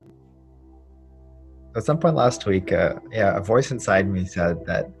At some point last week, a voice inside me said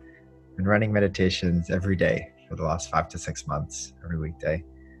that I've been running meditations every day for the last 5 to 6 months, every weekday.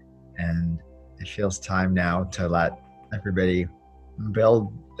 And it feels time now to let everybody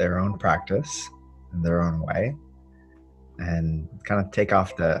build their own practice in their own way and kind of take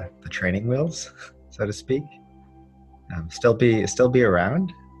off the training wheels, so to speak. Still be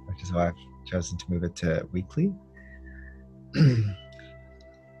around, which is why I've chosen to move it to weekly.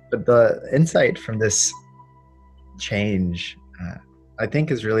 But the insight from this change, I think,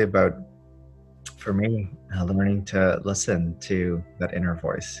 is really about, for me, learning to listen to that inner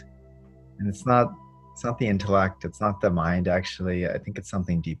voice. And it's not the intellect, it's not the mind. Actually, I think it's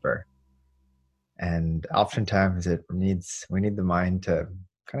something deeper. And oftentimes we need the mind to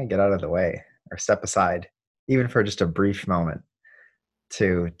kind of get out of the way or step aside, even for just a brief moment,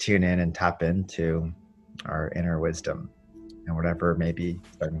 to tune in and tap into our inner wisdom and whatever may be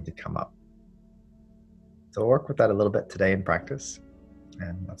starting to come up. So we'll work with that a little bit today in practice,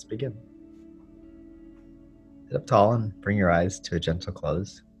 and let's begin. Sit up tall and bring your eyes to a gentle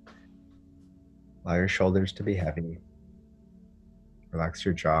close. Allow your shoulders to be heavy. Relax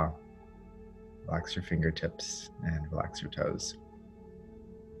your jaw, relax your fingertips, and relax your toes.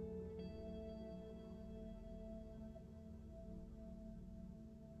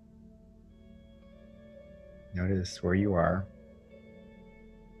 Notice where you are.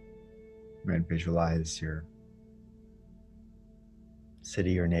 You might visualize your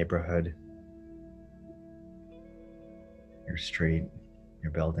city or neighborhood, your street,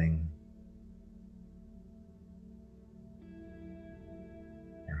 your building,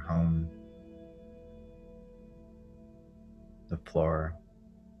 your home, the floor,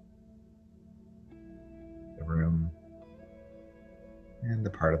 the room, and the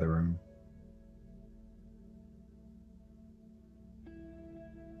part of the room.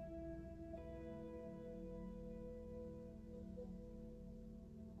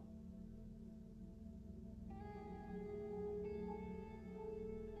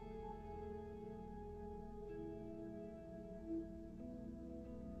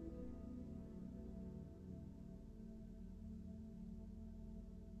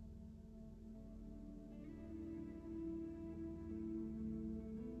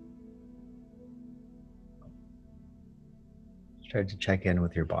 Try to check in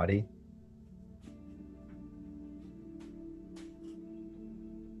with your body.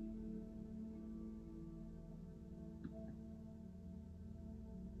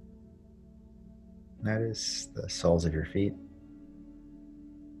 Notice the soles of your feet,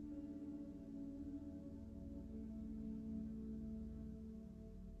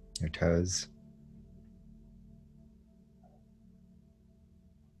 your toes,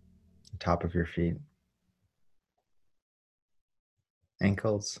 the top of your feet,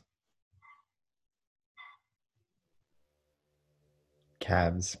 ankles,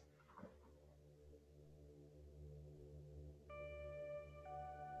 calves,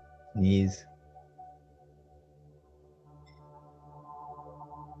 knees,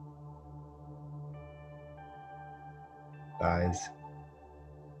 thighs,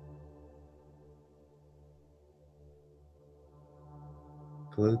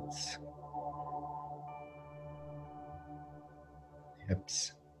 glutes,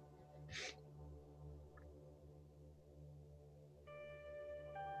 hips,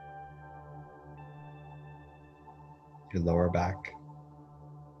 your lower back,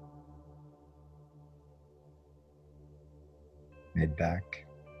 mid back,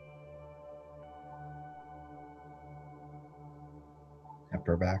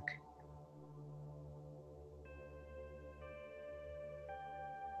 upper back,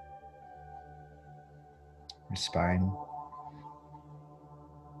 your spine,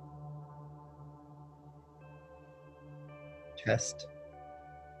 chest,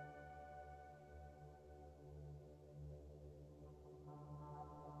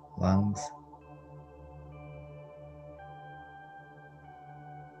 lungs,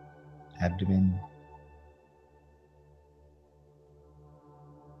 abdomen,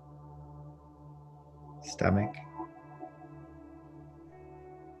 stomach,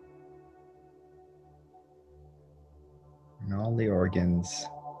 and all the organs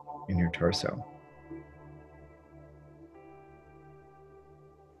in your torso.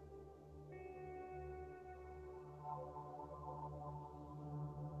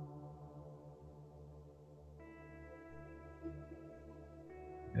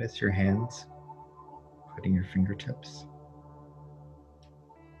 Notice your hands, putting your fingertips,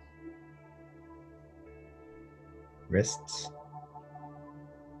 wrists,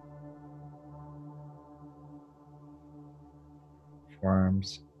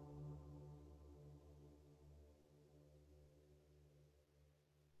 forearms,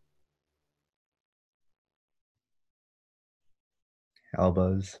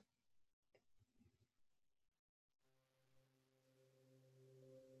 elbows,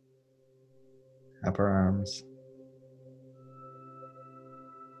 upper arms,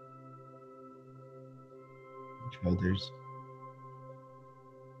 shoulders.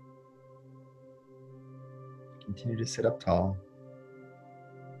 Continue to sit up tall.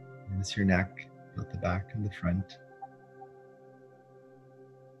 Notice your neck, both the back and the front.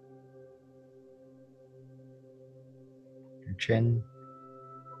 Your chin,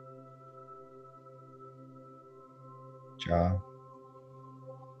 jaw,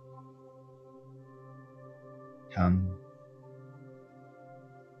 tongue,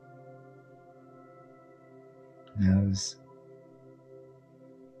 nose,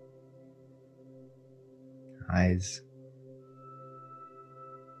 eyes,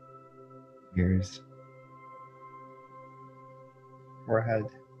 ears, forehead,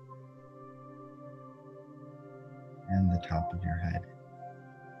 and the top of your head.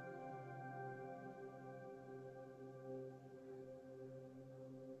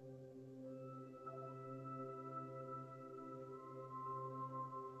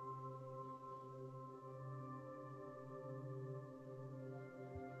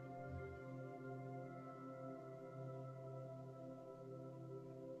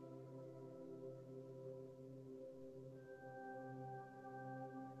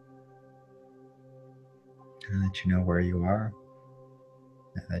 Now that you know where you are,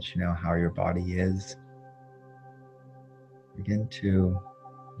 now that you know how your body is, begin to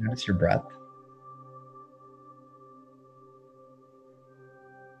notice your breath.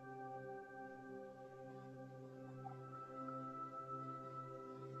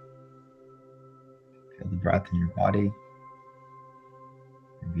 Feel the breath in your body,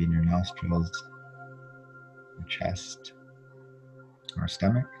 maybe in your nostrils, your chest, or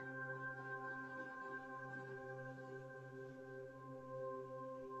stomach.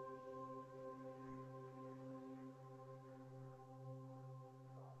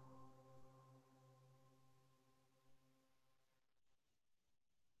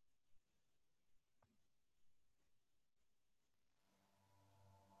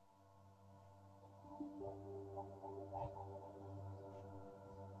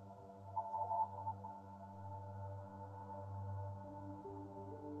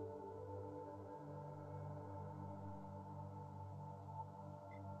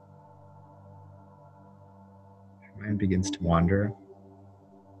 Your mind begins to wander.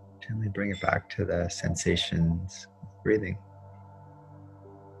 Gently bring it back to the sensations of breathing.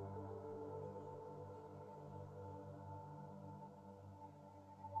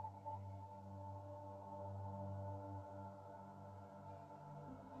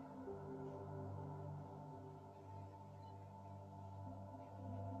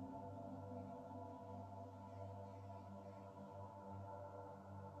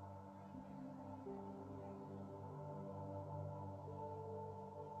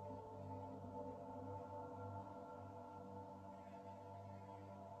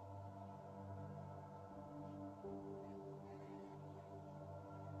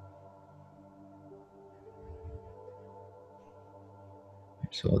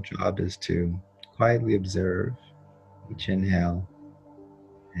 Your sole job is to quietly observe each inhale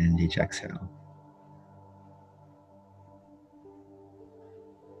and each exhale.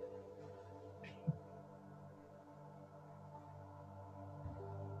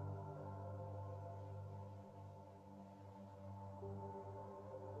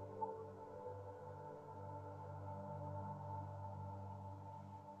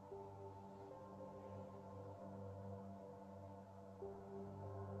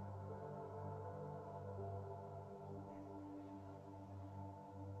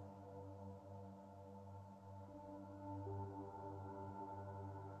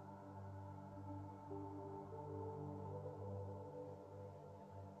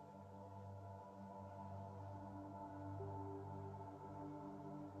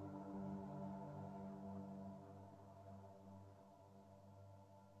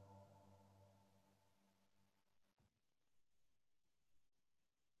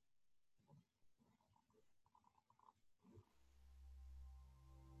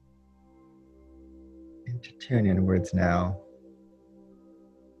 And to tune inwards now,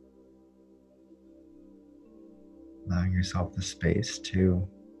 allowing yourself the space to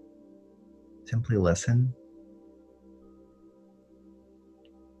simply listen.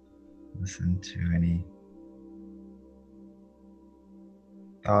 Listen to any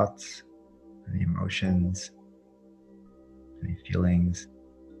thoughts, any emotions, any feelings,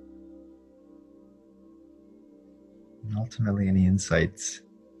 and ultimately any insights.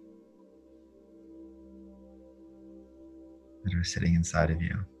 that are sitting inside of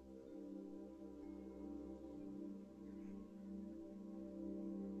you.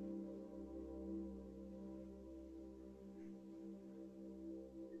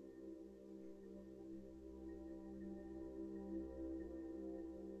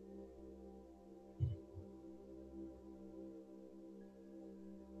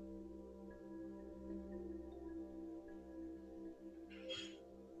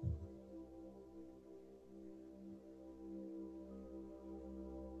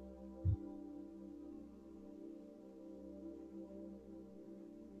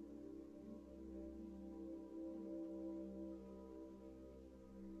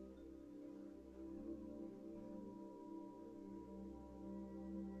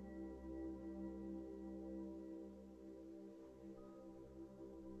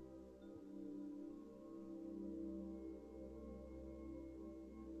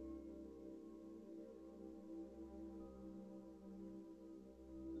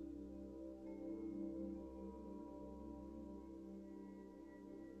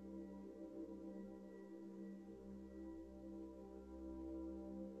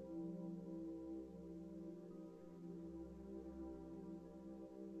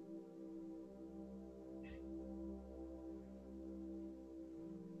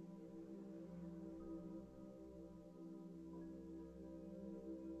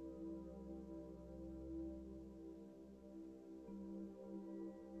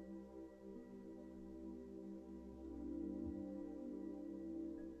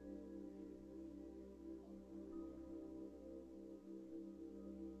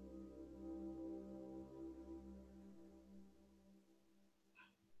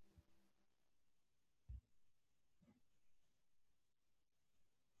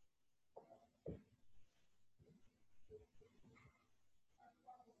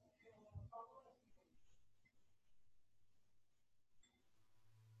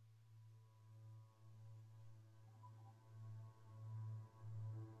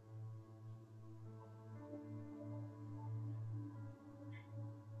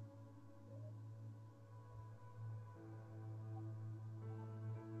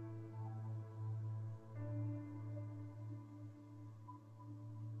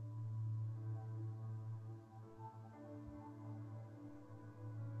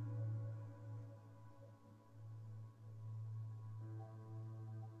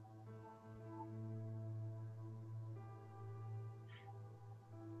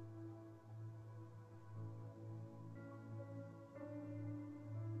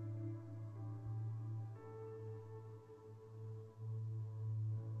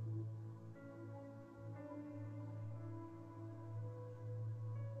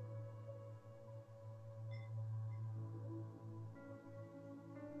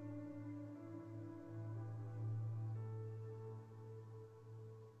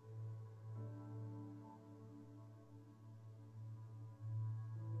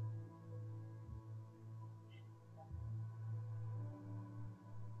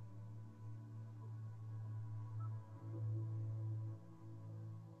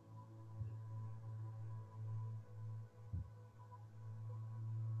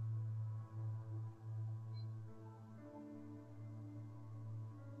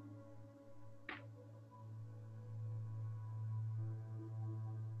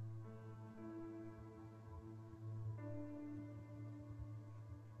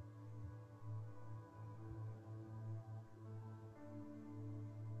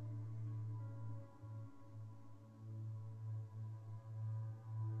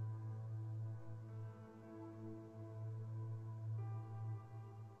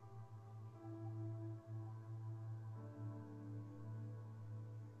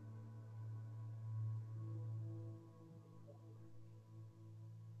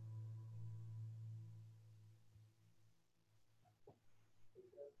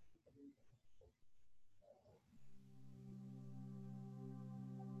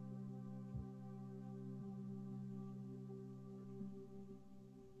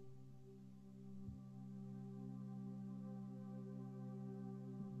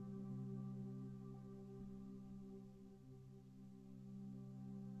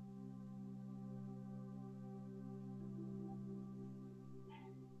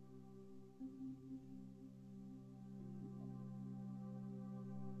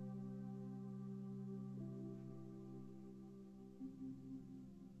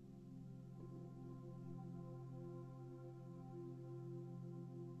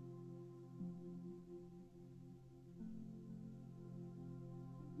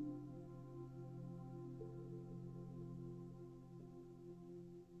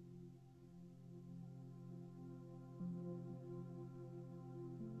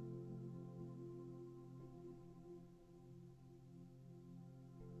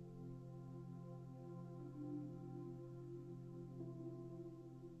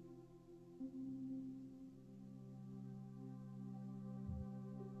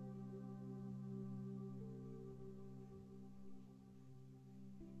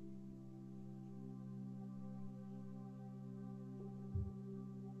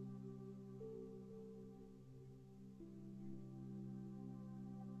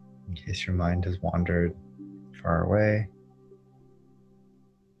 In case your mind has wandered far away,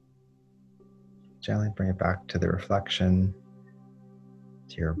 gently bring it back to the reflection,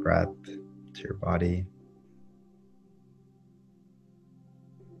 to your breath, to your body.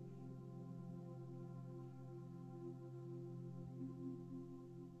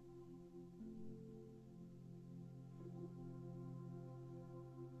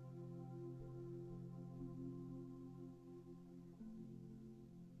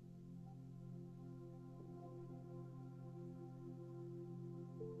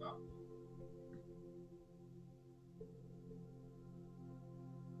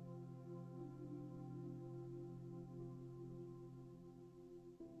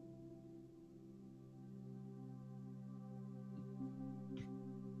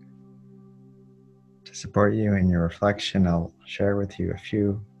 To support you in your reflection, I'll share with you a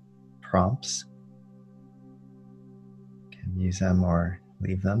few prompts. You can use them or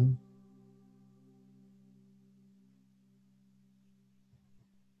leave them.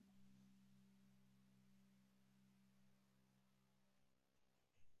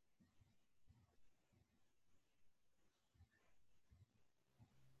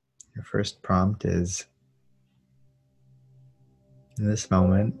 Your first prompt is, in this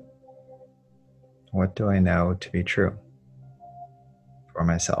moment, what do I know to be true for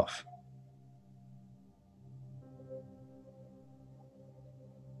myself?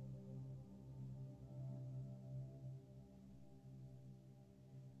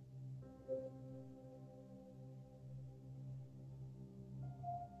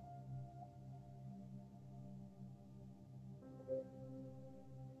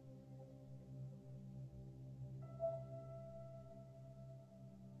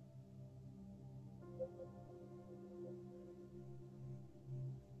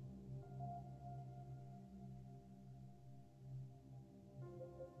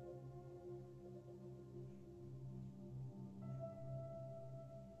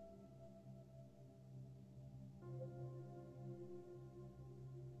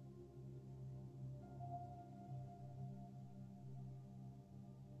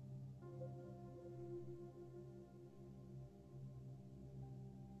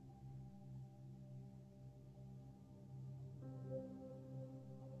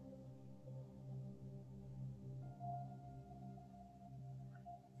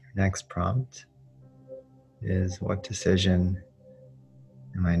 Your next prompt is, what decision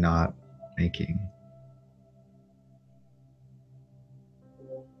am I not making?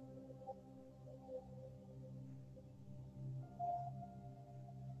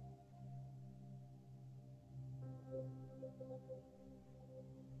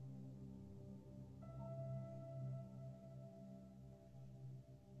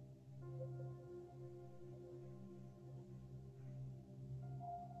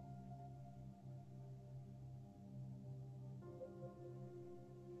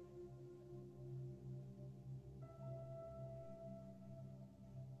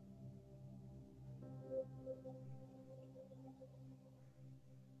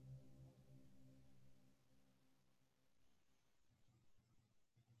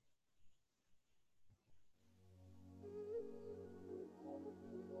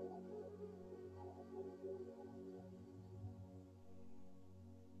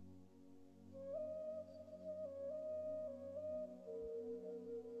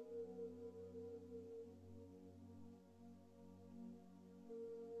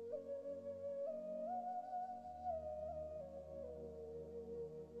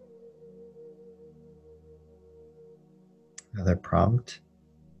 Another prompt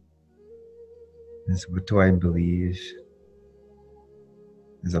is, what do I believe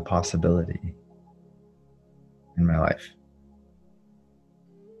is a possibility in my life?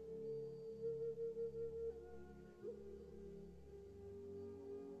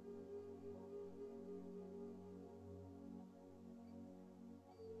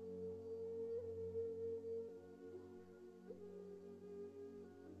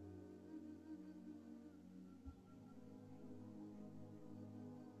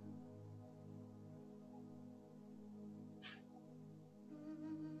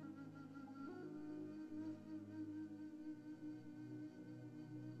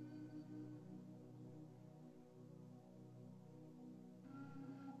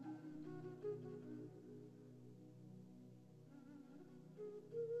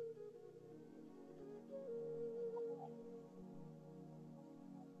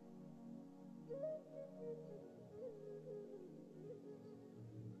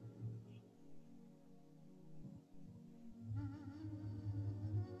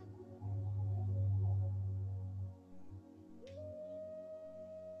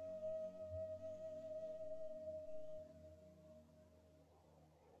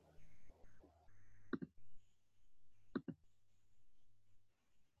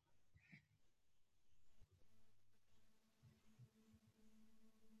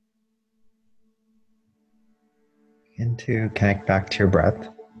 Begin to connect back to your breath.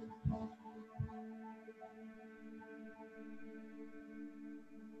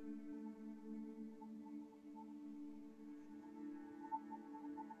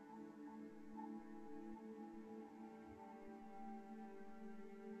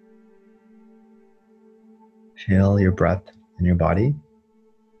 Feel your breath in your body.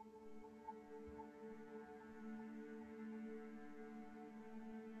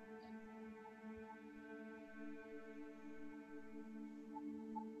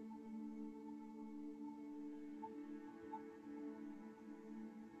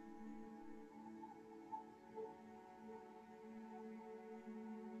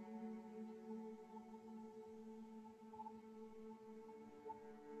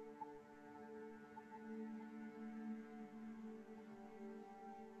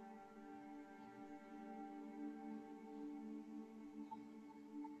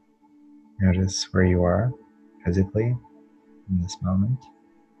 Notice where you are physically in this moment.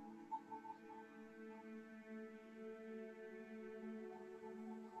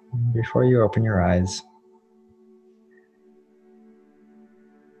 Before you open your eyes,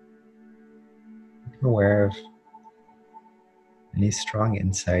 become aware of any strong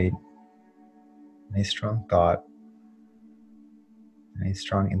insight, any strong thought, any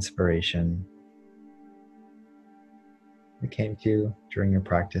strong inspiration that came to you during your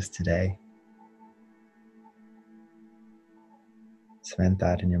practice today. Cement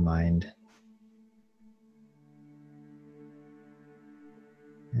that in your mind.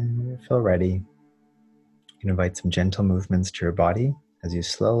 And when you feel ready, you can invite some gentle movements to your body as you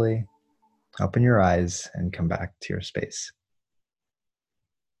slowly open your eyes and come back to your space.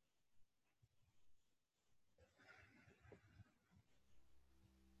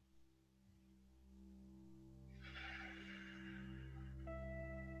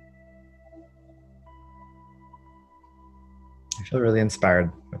 I feel really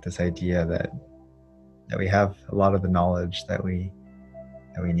inspired with this idea that we have a lot of the knowledge that we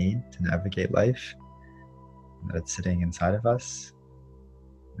need to navigate life, that it's sitting inside of us.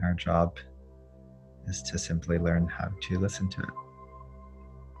 Our job is to simply learn how to listen to it.